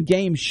back in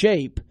game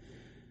shape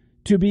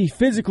to be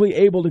physically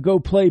able to go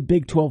play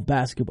Big 12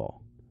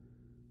 basketball.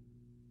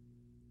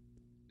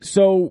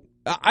 So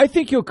I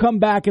think he'll come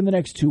back in the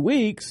next 2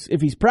 weeks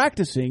if he's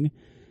practicing,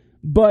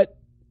 but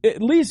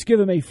at least give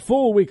him a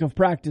full week of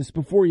practice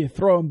before you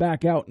throw him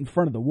back out in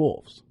front of the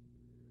Wolves.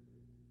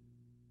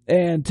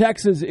 And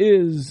Texas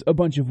is a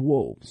bunch of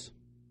Wolves.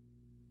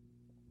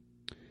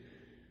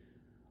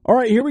 All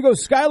right, here we go.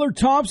 Skylar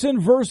Thompson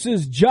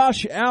versus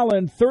Josh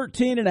Allen,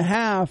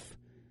 13.5.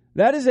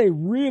 That is a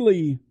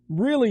really,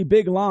 really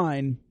big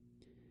line.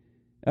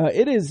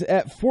 It is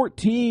at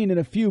 14 in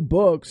a few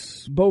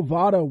books.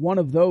 Bovada, one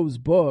of those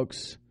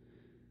books.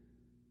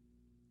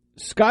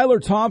 Skylar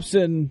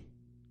Thompson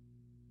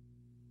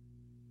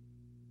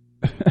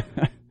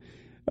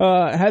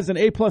has an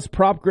A-plus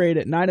prop grade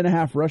at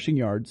 9.5 rushing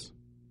yards.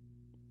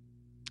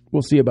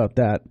 We'll see about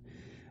that.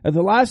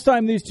 The last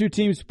time these two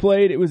teams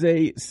played, it was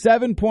a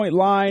 7-point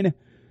line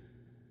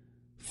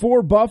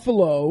for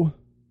Buffalo,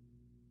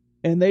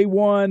 and they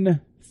won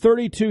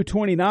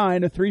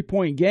 32-29, a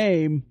 3-point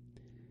game.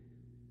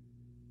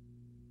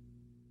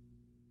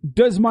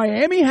 Does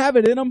Miami have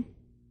it in them?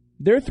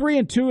 They're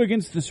 3-2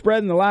 against the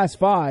spread in the last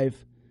 5.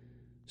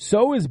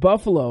 So is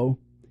Buffalo.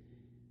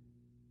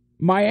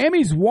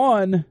 Miami's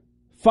won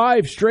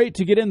 5 straight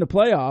to get in the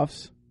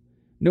playoffs.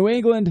 New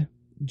England,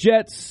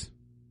 Jets...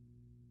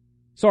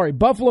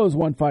 Buffalo's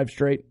won 5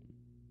 straight.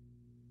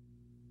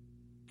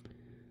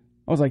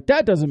 I was like,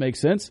 that doesn't make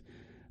sense.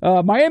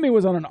 Miami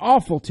was on an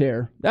awful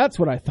tear. That's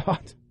what I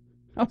thought.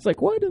 I was like,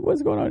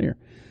 what's going on here?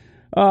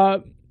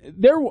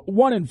 They're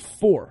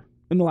 1-4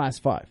 in the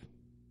last 5.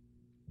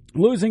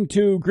 Losing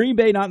to Green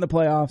Bay, not in the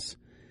playoffs.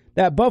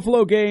 That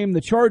Buffalo game, the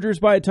Chargers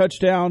by a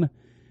touchdown.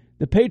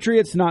 The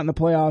Patriots, not in the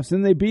playoffs.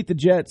 And they beat the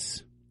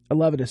Jets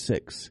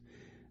 11-6.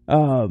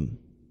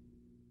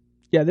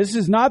 Yeah, this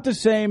is not the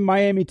same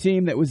Miami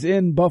team that was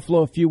in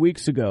Buffalo a few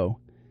weeks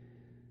ago.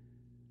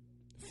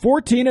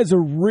 14 is a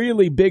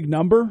really big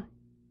number.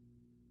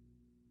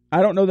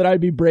 I don't know that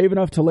I'd be brave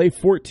enough to lay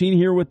 14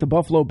 here with the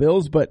Buffalo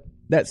Bills, but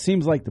that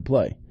seems like the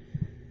play.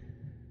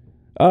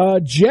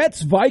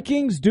 Jets,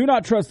 Vikings. Do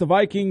not trust the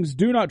Vikings.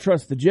 Do not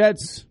trust the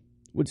Jets.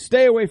 Would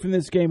stay away from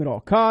this game at all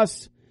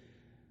costs.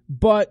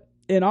 But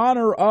in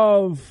honor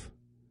of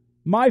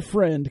my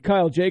friend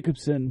Kyle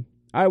Jacobson,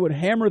 I would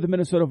hammer the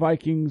Minnesota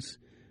Vikings.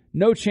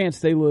 No chance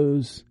they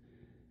lose.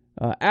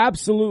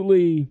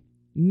 Absolutely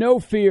no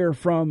fear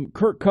from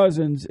Kirk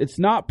Cousins. It's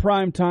not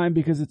prime time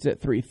because it's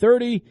at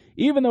 3:30,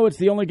 even though it's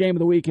the only game of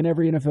the week, and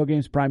every NFL game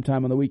is prime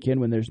time on the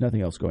weekend when there's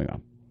nothing else going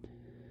on.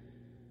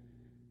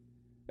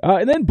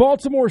 And then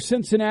Baltimore,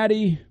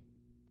 Cincinnati.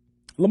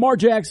 Lamar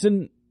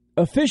Jackson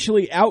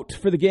officially out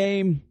for the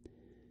game.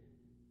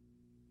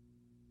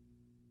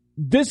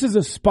 This is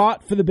a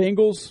spot for the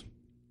Bengals.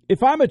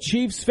 If I'm a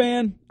Chiefs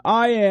fan,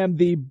 I am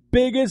the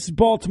biggest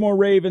Baltimore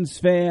Ravens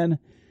fan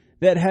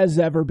that has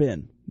ever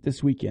been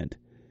this weekend.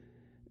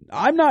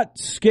 I'm not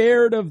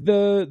scared of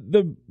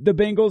the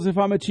Bengals if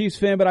I'm a Chiefs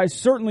fan, but I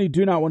certainly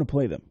do not want to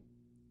play them.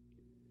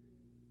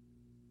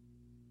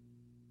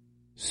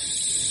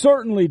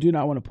 Certainly do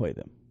not want to play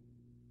them.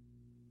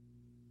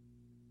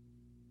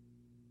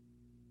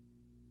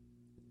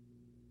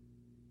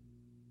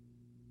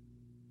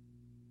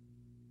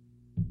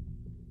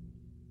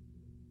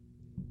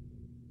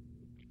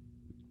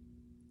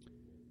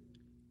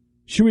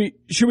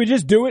 Should we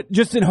just do it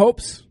just in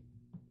hopes?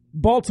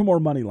 Baltimore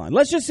money line.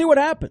 Let's just see what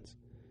happens.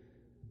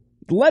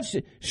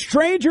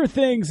 Stranger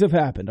things have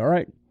happened, all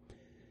right?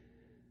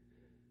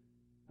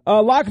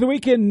 Lock of the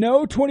weekend,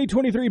 no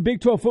 2023 Big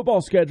 12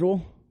 football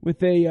schedule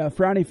with a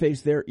frowny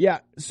face there. Yeah,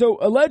 so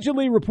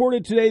allegedly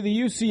reported today,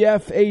 the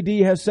UCF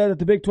AD has said that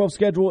the Big 12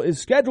 schedule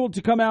is scheduled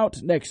to come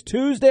out next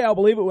Tuesday. I'll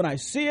believe it when I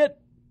see it.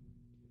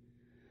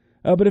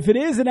 But if it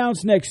is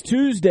announced next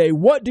Tuesday,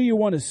 what do you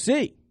want to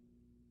see?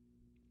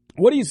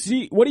 What do you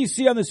see? What do you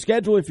see on the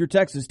schedule if you're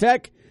Texas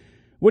Tech?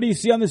 What do you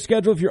see on the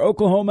schedule if you're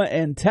Oklahoma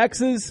and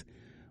Texas?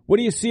 What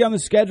do you see on the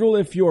schedule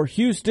if you're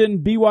Houston,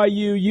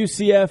 BYU,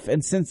 UCF,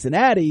 and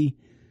Cincinnati?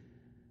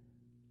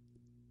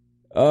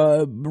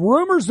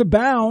 Rumors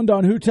abound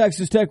on who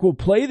Texas Tech will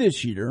play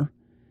this year.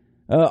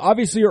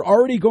 Obviously, you're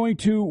already going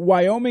to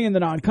Wyoming in the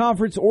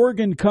non-conference,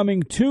 Oregon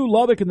coming to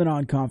Lubbock in the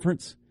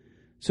non-conference.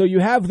 So you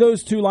have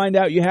those two lined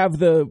out. You have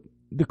the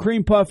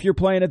cream puff you're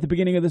playing at the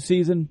beginning of the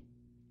season.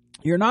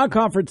 Your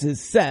non-conference is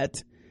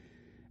set.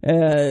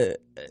 Is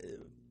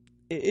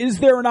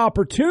there an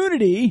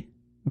opportunity,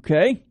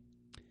 okay?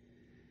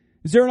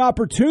 Is there an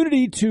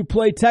opportunity to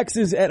play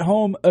Texas at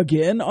home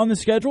again on the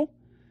schedule?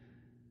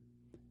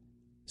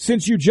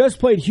 Since you just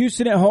played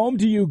Houston at home,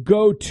 do you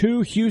go to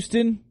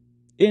Houston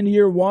in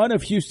year one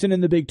of Houston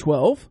in the Big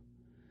 12?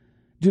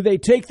 Do they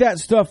take that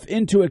stuff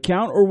into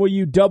account, or will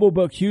you double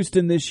book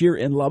Houston this year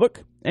in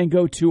Lubbock and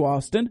go to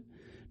Austin?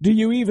 Do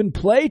you even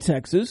play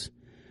Texas?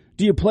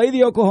 Do you play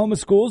the Oklahoma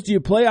schools? Do you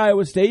play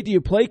Iowa State? Do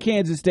you play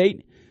Kansas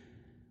State?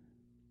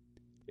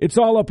 It's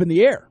all up in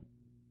the air.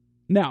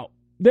 Now,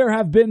 there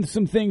have been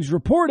some things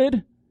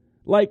reported,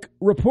 like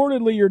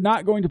reportedly you're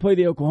not going to play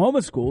the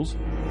Oklahoma schools.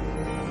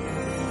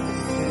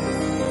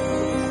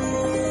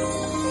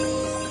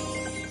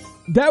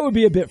 That would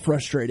be a bit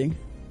frustrating.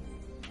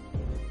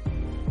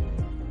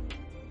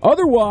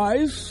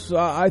 Otherwise,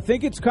 I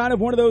think it's kind of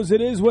one of those it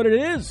is what it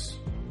is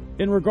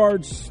in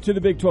regards to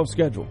the Big 12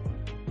 schedule.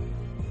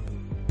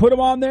 Put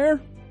them on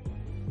there.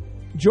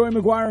 Joey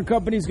McGuire and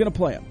company is going to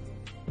play them.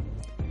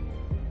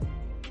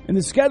 And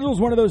the schedule is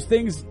one of those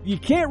things you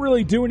can't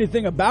really do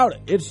anything about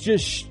it. It's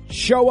just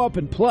show up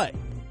and play.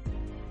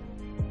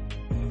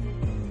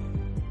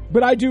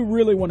 But I do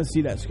really want to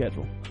see that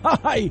schedule.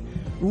 I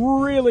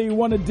really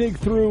want to dig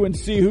through and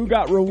see who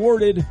got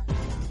rewarded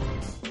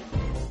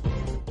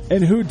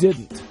and who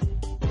didn't.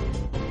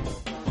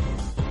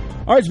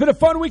 All right, it's been a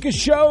fun week of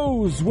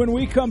shows. When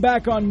we come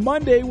back on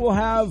Monday, we'll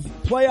have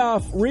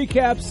playoff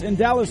recaps and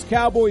Dallas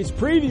Cowboys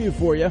preview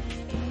for you.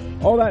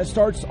 All that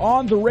starts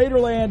on the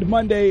Raiderland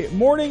Monday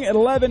morning at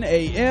 11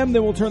 a.m.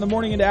 Then we'll turn the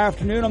morning into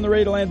afternoon on the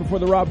Raiderland before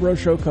the Rob Breaux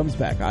Show comes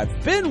back.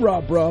 I've been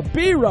Rob Breaux.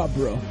 Be Rob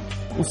Breaux.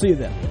 We'll see you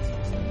then.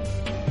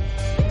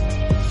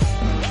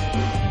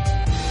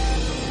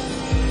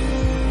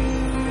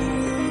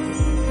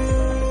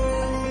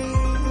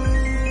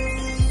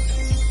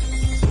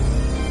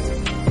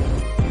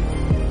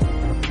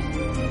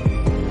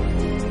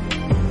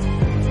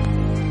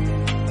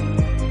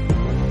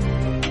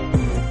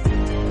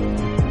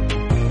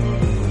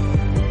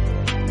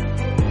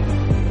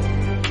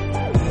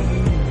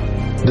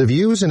 The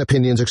views and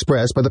opinions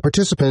expressed by the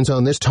participants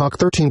on this Talk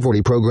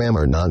 1340 program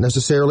are not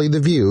necessarily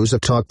the views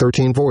of Talk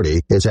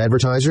 1340, its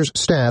advertisers,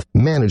 staff,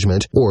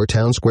 management, or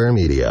Town Square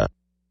Media.